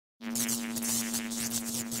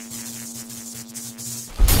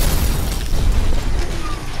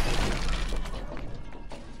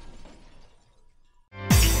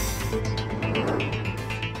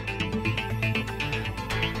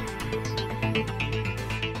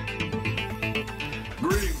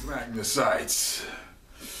Magnesites.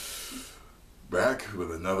 Back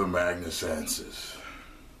with another Magnus Answers.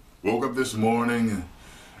 Woke up this morning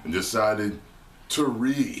and decided to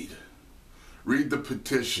read the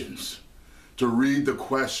petitions, to read the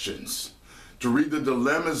questions, to read the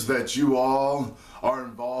dilemmas that you all are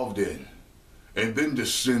involved in, and then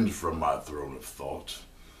descend from my throne of thought.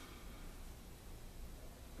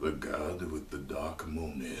 The God with the dark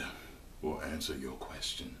moon here will answer your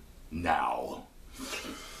question now.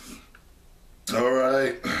 All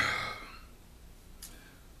right.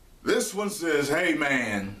 This one says, hey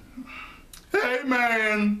man.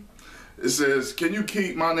 It says, can you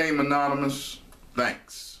keep my name anonymous?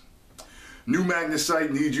 Thanks. New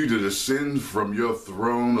Magnesite needs you to descend from your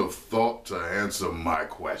throne of thought to answer my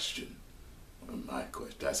question. My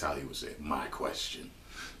question. That's how he would say it. My question.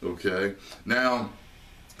 Okay. Now,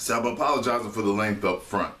 so I'm apologizing for the length up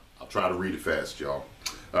front. I'll try to read it fast, y'all.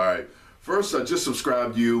 All right. First, I just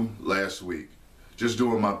subscribed to you last week. Just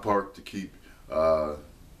doing my part to keep, to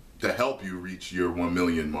help you reach your 1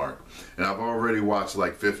 million mark. And I've already watched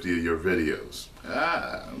like 50 of your videos.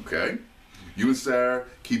 Okay. You and Sarah,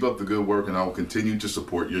 keep up the good work and I will continue to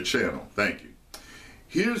support your channel. Thank you.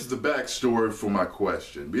 Here's the backstory for my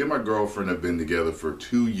question. Me and my girlfriend have been together for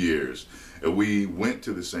 2 years. And we went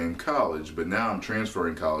to the same college, but now I'm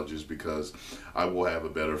transferring colleges because I will have a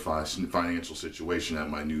better financial situation at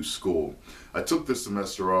my new school. I took this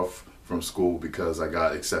semester off from school because I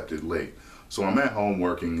got accepted late. So I'm at home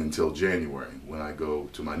working until January when I go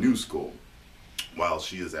to my new school, while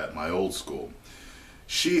she is at my old school.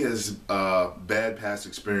 She has bad past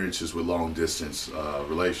experiences with long distance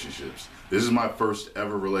relationships. This is my first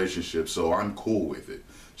ever relationship, so I'm cool with it.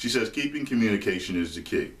 She says keeping communication is the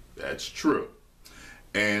key. That's true.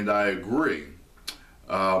 And I agree.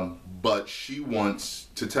 But she wants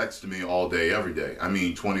to text me all day, every day. I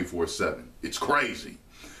mean 24/7. It's crazy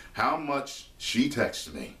how much she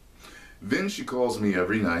texts me. Then she calls me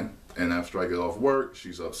every night, and after I get off work,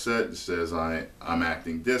 she's upset and says I'm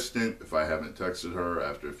acting distant if I haven't texted her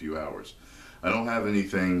after a few hours. I don't have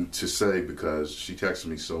anything to say because she texts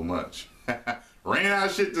me so much. Ran out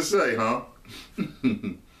of shit to say, huh?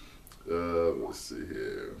 Let's see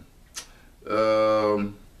here.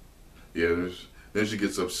 Yeah, then she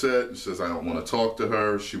gets upset and says I don't want to talk to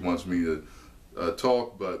her. She wants me to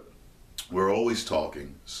talk, but we're always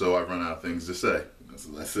talking, so I run out of things to say. That's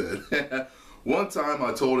what I said. One time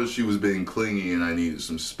I told her she was being clingy and I needed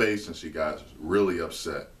some space, and she got really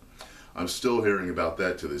upset. I'm still hearing about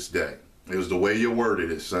that to this day. It was the way you worded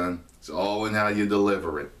it, son. It's all in how you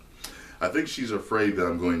deliver it. I think she's afraid that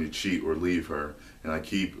I'm going to cheat or leave her, and I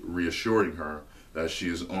keep reassuring her that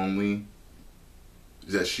she's the only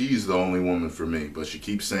woman for me, but she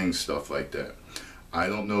keeps saying stuff like that. I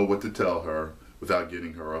don't know what to tell her without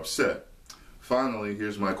getting her upset. Finally,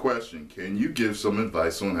 here's my question. Can you give some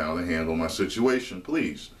advice on how to handle my situation,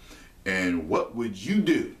 please? And what would you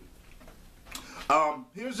do?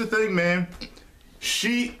 Here's the thing, man.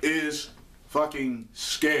 She is fucking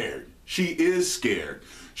scared. She is scared.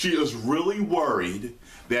 She is really worried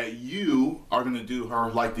that you are going to do her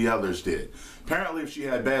like the others did. Apparently, if she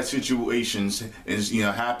had bad situations and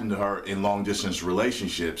happened to her in long distance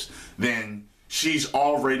relationships, then she's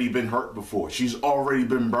already been hurt before. She's already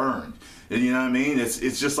been burned. And you know what I mean? It's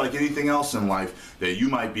just like anything else in life that you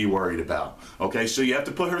might be worried about. Okay, so you have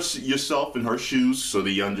to put yourself in her shoes so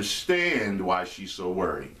that you understand why she's so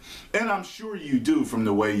worried. And I'm sure you do from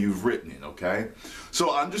the way you've written it, okay?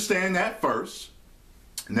 So understand that first.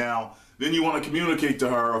 Now, then you want to communicate to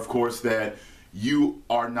her, of course, that you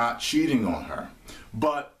are not cheating on her.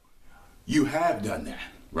 But you have done that,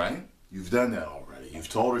 right? You've done that already. You've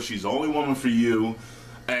told her she's the only woman for you,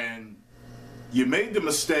 and you made the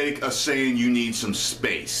mistake of saying you need some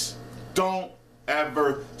space. Don't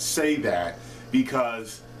ever say that,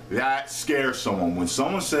 because that scares someone. When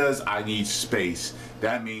someone says, I need space,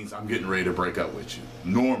 that means I'm getting ready to break up with you.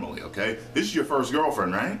 Normally, okay? This is your first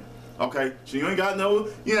girlfriend, right? Okay, so you ain't got no,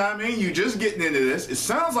 you know what I mean? You just getting into this. It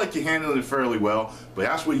sounds like you're handling it fairly well, but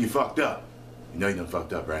that's where you fucked up. You know you done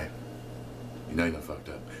fucked up, right? You know you done fucked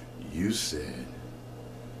up. You said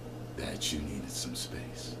that you needed some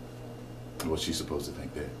space. What's she supposed to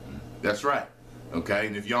think there? That's right. Okay,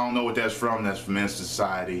 and if y'all don't know what that's from Men's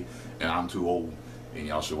Society, and I'm too old, and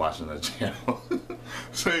y'all should watch another channel.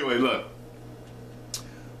 So anyway, look.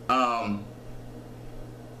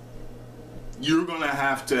 You're gonna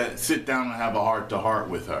have to sit down and have a heart-to-heart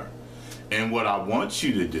with her. And what I want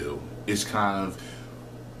you to do is kind of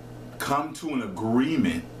come to an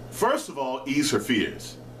agreement. First of all, ease her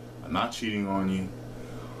fears. I'm not cheating on you.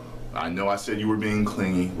 I know I said you were being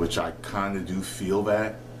clingy, which I kind of do feel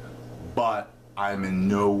that, but I'm in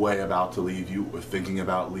no way about to leave you or thinking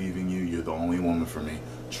about leaving you. You're the only woman for me.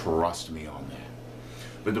 Trust me on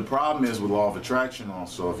that. But the problem is with law of attraction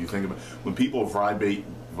also, if you think about when people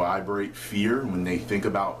vibrate fear, when they think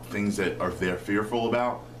about things that they're fearful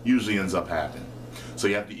about, usually ends up happening. So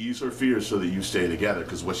you have to ease her fears so that you stay together,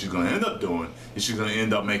 because what she's going to end up doing is she's going to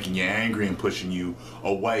end up making you angry and pushing you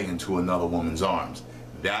away into another woman's arms.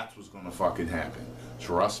 That's what's going to fucking happen.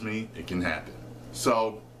 Trust me, it can happen.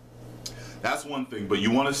 So that's one thing, but you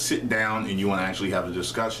want to sit down and you want to actually have a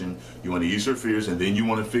discussion. You want to ease her fears, and then you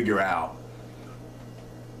want to figure out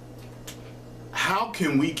how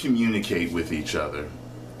can we communicate with each other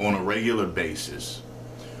on a regular basis.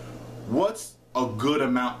 What's a good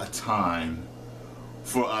amount of time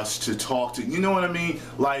for us to talk to, you know what I mean?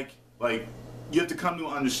 Like you have to come to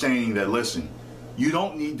an understanding that, listen, you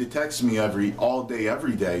don't need to text me all day,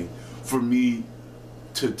 every day for me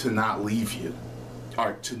to not leave you,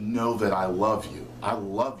 or to know that I love you. I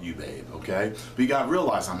love you, babe, okay? But you gotta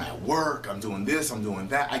realize I'm at work, I'm doing this, I'm doing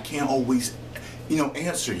that. I can't always,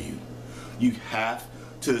 answer you. You have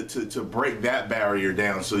to break that barrier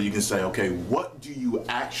down so you can say, okay, what do you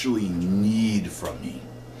actually need from me?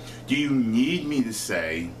 Do you need me to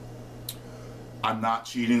say, I'm not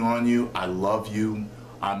cheating on you, I love you,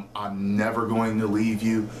 I'm never going to leave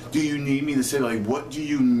you? Do you need me to say, like, what do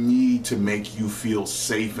you need to make you feel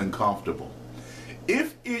safe and comfortable?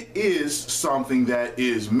 If it is something that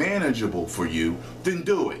is manageable for you, then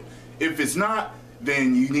do it. If it's not,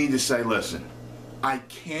 then you need to say, listen, I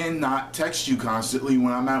cannot text you constantly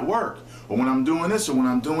when I'm at work, or when I'm doing this, or when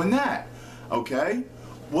I'm doing that, okay?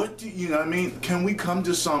 What do you know what I mean? Can we come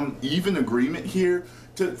to some even agreement here?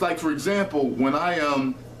 To, like, for example, when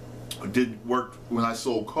I did work, when I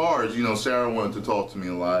sold cars, Sarah wanted to talk to me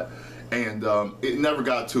a lot, and it never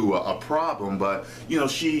got to a problem, but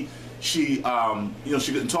she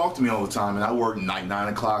couldn't talk to me all the time, and I worked 9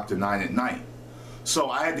 o'clock to 9 at night.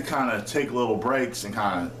 So I had to kind of take little breaks and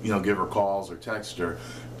kind of, give her calls or text her,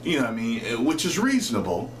 which is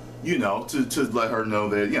reasonable, to let her know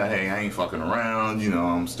that, hey, I ain't fucking around,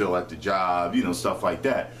 I'm still at the job, stuff like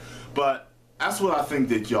that. But that's what I think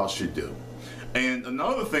that y'all should do. And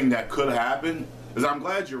another thing that could happen is, I'm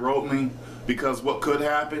glad you wrote me, because what could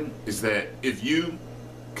happen is that if you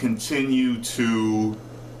continue to,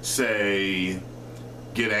 say,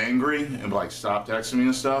 get angry and be like, stop texting me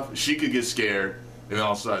and stuff, she could get scared, and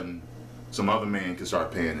all of a sudden some other man could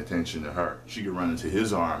start paying attention to her. She could run into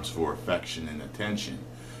his arms for affection and attention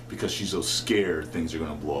because she's so scared things are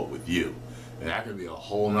going to blow up with you. And that could be a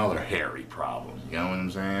whole nother hairy problem. You know what I'm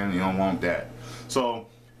saying? You don't want that. So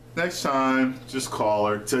next time, just call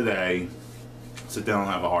her today, sit down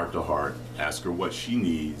and have a heart-to-heart, ask her what she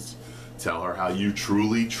needs, tell her how you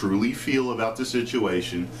truly, truly feel about the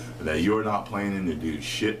situation, and that you're not planning to do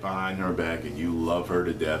shit behind her back, and you love her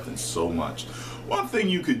to death and so much. One thing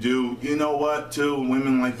you could do, you know what, too,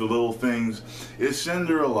 women like the little things, is send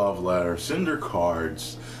her a love letter, send her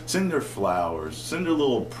cards, send her flowers, send her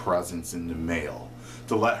little presents in the mail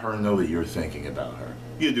to let her know that you're thinking about her.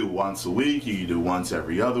 You do once a week, you do once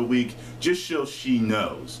every other week, just so she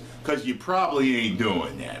knows. Because you probably ain't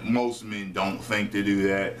doing that. Most men don't think to do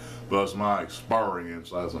that, but it's my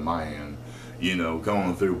experience as a man,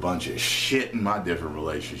 going through a bunch of shit in my different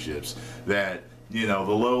relationships, that, the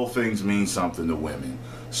little things mean something to women.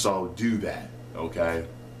 So do that, okay?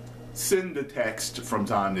 Send a text from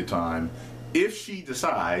time to time. If she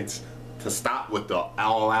decides to stop with the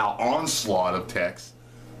all-out onslaught of text,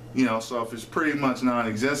 so if it's pretty much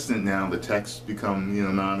non-existent now, the texts become,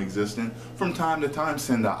 non-existent. From time to time,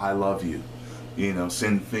 send a I love you,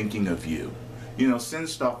 send thinking of you, send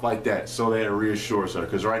stuff like that so that it reassures her.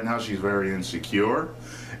 Because right now she's very insecure,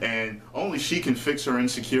 and only she can fix her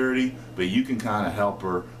insecurity, but you can kind of help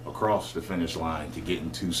her across the finish line to get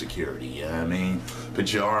into security, you know what I mean?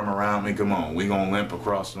 Put your arm around me, come on, we gonna limp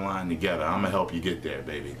across the line together. I'm gonna help you get there,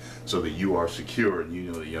 baby, so that you are secure and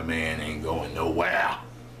you know that your man ain't going nowhere.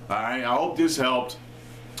 Alright, I hope this helped.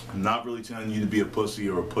 I'm not really telling you to be a pussy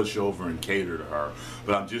or a pushover and cater to her,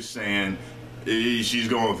 but I'm just saying she's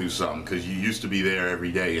going through something, because you used to be there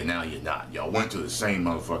every day and now you're not. Y'all went to the same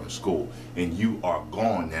motherfucking school and you are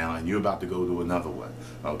gone now and you're about to go to another one,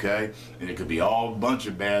 okay? And it could be all a bunch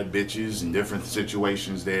of bad bitches and different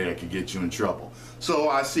situations there that could get you in trouble. So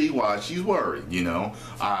I see why she's worried,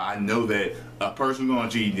 I know that a person going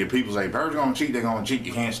to cheat, people say, birds going to cheat, they're going to cheat,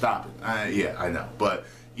 you can't stop it. Yeah, I know, but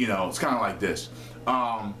it's kind of like this.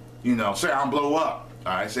 Say I blow up.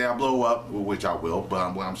 Alright, say I blow up, which I will,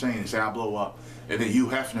 but what I'm saying is, say I blow up, and then you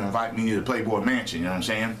have to invite me to the Playboy Mansion, you know what I'm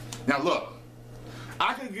saying? Now look,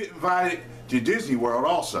 I could get invited to Disney World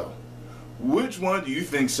also. which one do you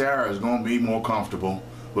think Sarah is going to be more comfortable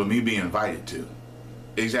with me being invited to?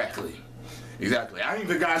 Exactly. Exactly. I ain't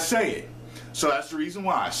even got to say it. So that's the reason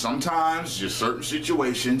why sometimes just certain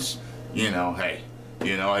situations, hey,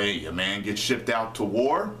 a man gets shipped out to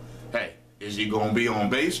war. Hey, is he going to be on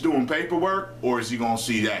base doing paperwork, or is he going to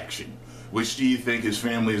see action? Which do you think his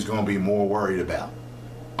family is going to be more worried about?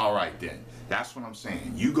 All right, then. That's what I'm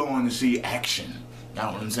saying. You going to see action. You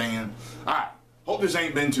know what I'm saying? All right. Hope this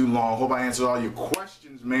ain't been too long. Hope I answered all your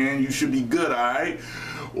questions, man. You should be good, all right?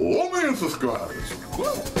 Oh, man, subscribers.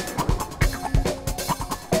 Woo.